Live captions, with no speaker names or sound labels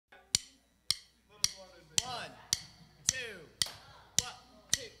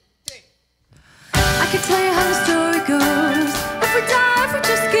we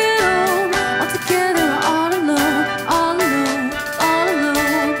just get old, all together or all alone, all alone, all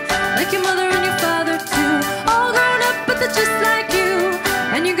alone. Like your mother and your father too, all grown up, but they're just like you.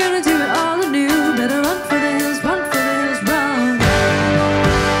 And you're gonna do it all anew. Better run for the hills, run for the hills, run.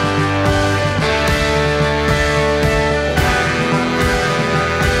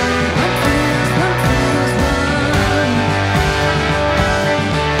 Run for the hills, run for the hills, run.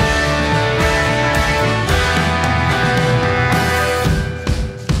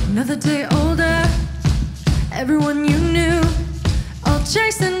 Another day older, everyone you knew, all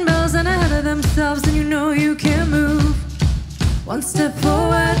chasing bells and ahead of themselves, and you know you can't move. One step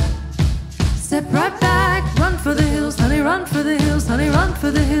forward, step right back. Run for the hills, honey, run for the hills, honey, run for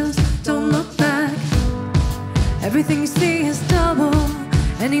the hills. Don't look back. Everything you see is double.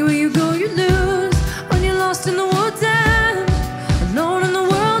 Anywhere you go, you lose. When you're lost in the woods and alone in the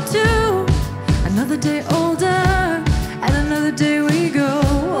world too. Another day older, and another day we go.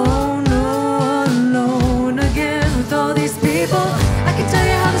 Oh no, alone again with all these people. I can tell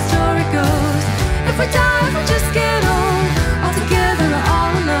you how the story goes. If we die, if we just get